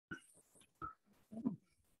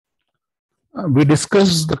We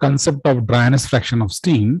discussed the concept of dryness fraction of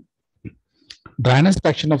steam. Dryness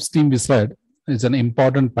fraction of steam, we said, is an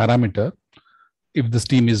important parameter if the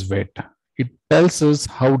steam is wet. It tells us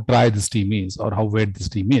how dry the steam is or how wet the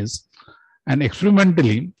steam is. And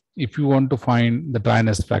experimentally, if you want to find the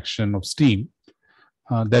dryness fraction of steam,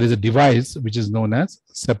 there is a device which is known as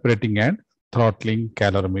separating and throttling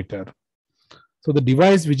calorimeter. So the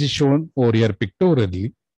device which is shown over here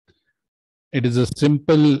pictorially, it is a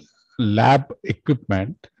simple lab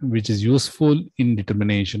equipment which is useful in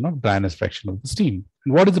determination of dryness fraction of the steam.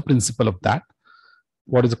 And what is the principle of that?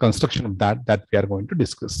 What is the construction of that we are going to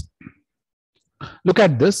discuss? Look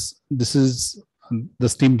at this. This is the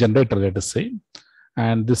steam generator, let us say,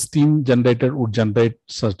 and the steam generator would generate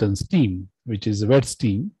certain steam, which is wet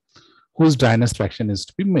steam, whose dryness fraction is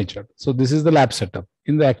to be measured. So this is the lab setup.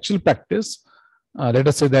 In the actual practice, let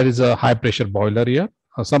us say there is a high pressure boiler here,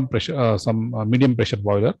 some medium pressure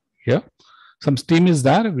boiler here. Some steam is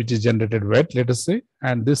there, which is generated wet, let us say,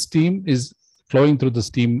 and this steam is flowing through the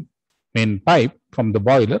steam main pipe from the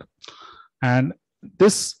boiler, and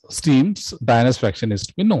this steam's dryness fraction is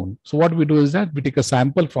to be known. So what we do is that we take a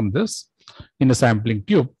sample from this in a sampling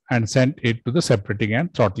tube and send it to the separating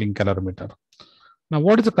and throttling calorimeter. Now,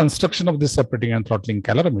 what is the construction of this separating and throttling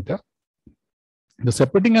calorimeter? The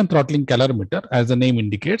separating and throttling calorimeter, as the name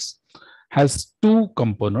indicates, has two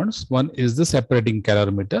components. One is the separating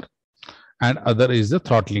calorimeter and other is the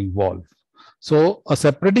throttling valve. So a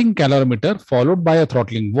separating calorimeter followed by a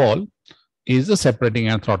throttling valve is the separating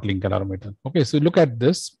and throttling calorimeter. Okay, so look at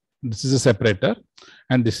this. This is a separator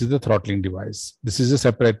and this is the throttling device. This is a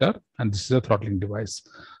separator and this is a throttling device.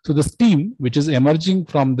 So the steam which is emerging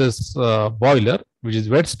from this boiler, which is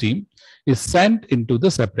wet steam, is sent into the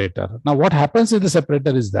separator. Now what happens in the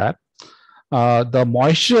separator is that the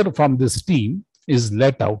moisture from the steam is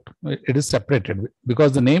let out. It is separated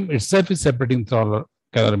because the name itself is separating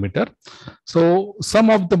calorimeter. So some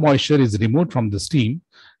of the moisture is removed from the steam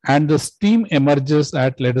and the steam emerges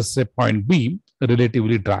at, let us say, point B,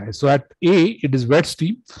 relatively dry. So at A, it is wet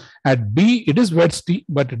steam. At B, it is wet steam,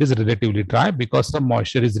 but it is relatively dry because some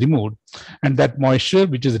moisture is removed. And that moisture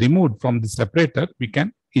which is removed from the separator, we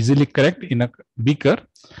can easily collect in a beaker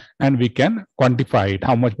and we can quantify it,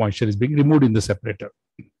 how much moisture is being removed in the separator.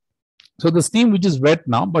 So the steam which is wet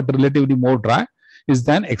now, but relatively more dry, is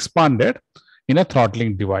then expanded in a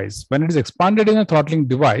throttling device. When it is expanded in a throttling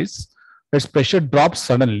device, its pressure drops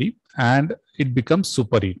suddenly and it becomes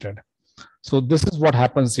superheated. So this is what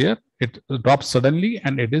happens here. It drops suddenly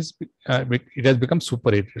and it has become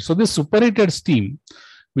superheated. So this superheated steam,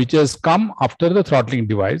 which has come after the throttling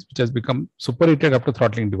device, which has become superheated after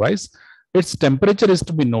throttling device, its temperature is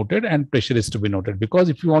to be noted and pressure is to be noted. Because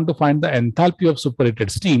if you want to find the enthalpy of superheated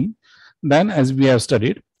steam, then as we have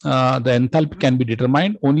studied, the enthalpy can be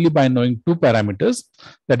determined only by knowing two parameters,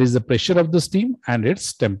 that is the pressure of the steam and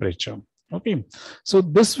its temperature. Okay, so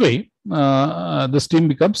this way the steam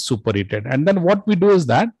becomes superheated, and then what we do is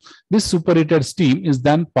that this superheated steam is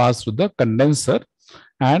then passed to the condenser,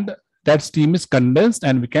 and that steam is condensed,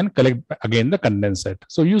 and we can collect again the condensate.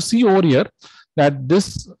 So you see over here that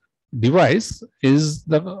this device is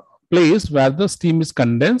the place where the steam is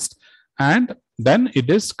condensed and then it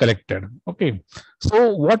is collected. Okay,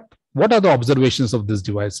 so what are the observations of this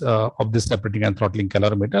device, of this separating and throttling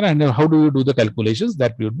calorimeter, and how do you do the calculations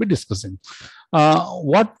that we would be discussing?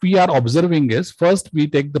 What we are observing is, first we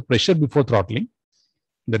take the pressure before throttling,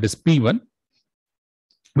 that is P1.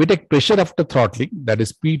 We take pressure after throttling, that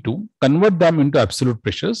is P2, convert them into absolute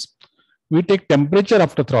pressures. We take temperature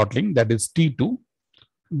after throttling, that is T2.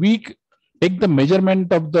 We take the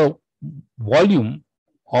measurement of the volume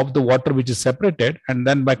of the water which is separated, and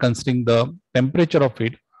then by considering the temperature of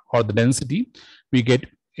it or the density, we get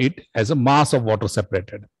it as a mass of water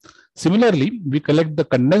separated. Similarly, we collect the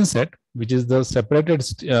condensate, which is the separated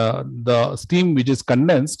the steam which is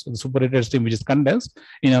condensed, the superheated steam which is condensed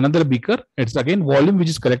in another beaker. It's again volume which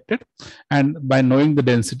is collected, and by knowing the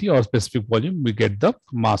density or specific volume, we get the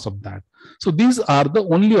mass of that. So these are the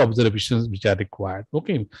only observations which are required.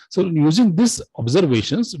 Okay, so using these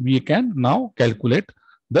observations, we can now calculate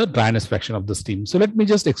the dryness fraction of the steam. So let me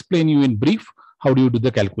just explain you in brief how do you do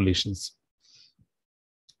the calculations.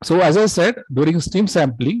 So as I said, during steam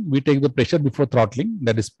sampling, we take the pressure before throttling,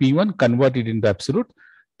 that is P1, convert it into absolute,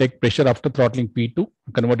 take pressure after throttling P2,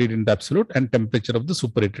 convert it into absolute, and temperature of the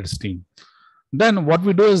superheated steam. Then what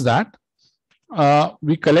we do is that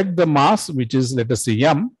we collect the mass, which is, let us say,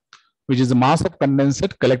 M, which is the mass of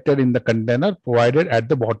condensate collected in the container provided at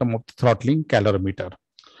the bottom of the throttling calorimeter.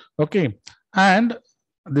 Okay, and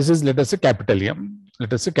this is, let us say, capital M.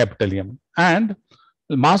 Let us say capital M. And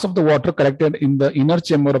mass of the water collected in the inner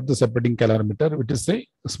chamber of the separating calorimeter, which is say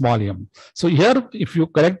small m. So here, if you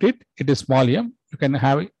collect it, it is small m. You can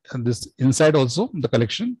have this inside also the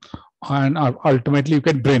collection, and ultimately you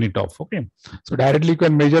can drain it off. Okay, so directly you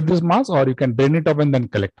can measure this mass, or you can drain it off and then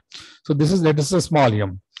collect. So this is, that is a small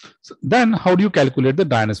m. So then how do you calculate the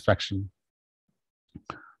dryness fraction?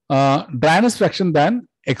 Dryness fraction then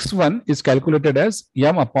x1 is calculated as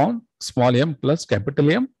m upon small m plus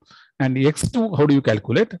capital M. And x2, how do you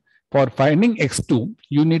calculate? For finding x2,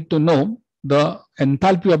 you need to know the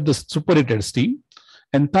enthalpy of the superheated steam.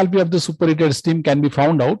 Enthalpy of the superheated steam can be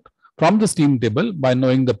found out from the steam table by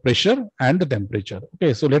knowing the pressure and the temperature.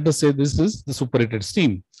 Okay, so let us say this is the superheated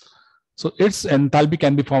steam. So its enthalpy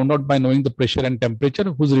can be found out by knowing the pressure and temperature,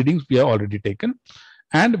 whose readings we have already taken.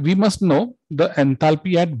 And we must know the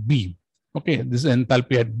enthalpy at B. Okay, this is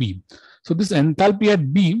enthalpy at B. So this enthalpy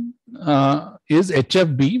at B is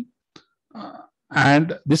HFB.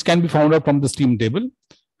 And this can be found out from the steam table.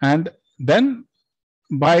 And then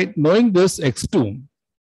by knowing this x2,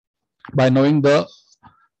 by knowing the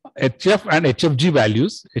HF and HFG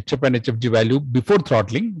values, HF and HFG value before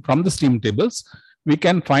throttling from the steam tables, we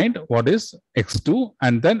can find what is x2,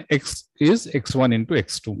 and then x is x1 into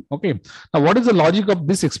x2. Okay. Now, what is the logic of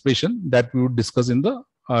this expression that we would discuss in the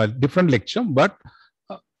different lecture? But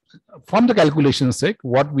from the calculation sake,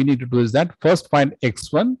 what we need to do is that first find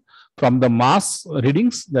x1 from the mass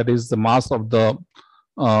readings, that is the mass of the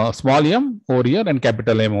small m over here and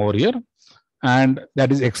capital M over here, and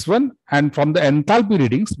that is x1. And from the enthalpy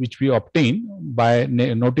readings, which we obtain by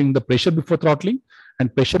noting the pressure before throttling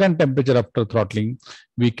and pressure and temperature after throttling,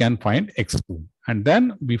 we can find x2. And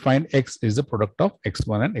then we find x is the product of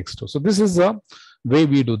x1 and x2. So this is the way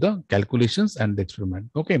we do the calculations and the experiment.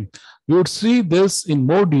 Okay, we would see this in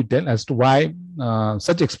more detail as to why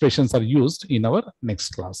such expressions are used in our next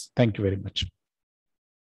class. Thank you very much.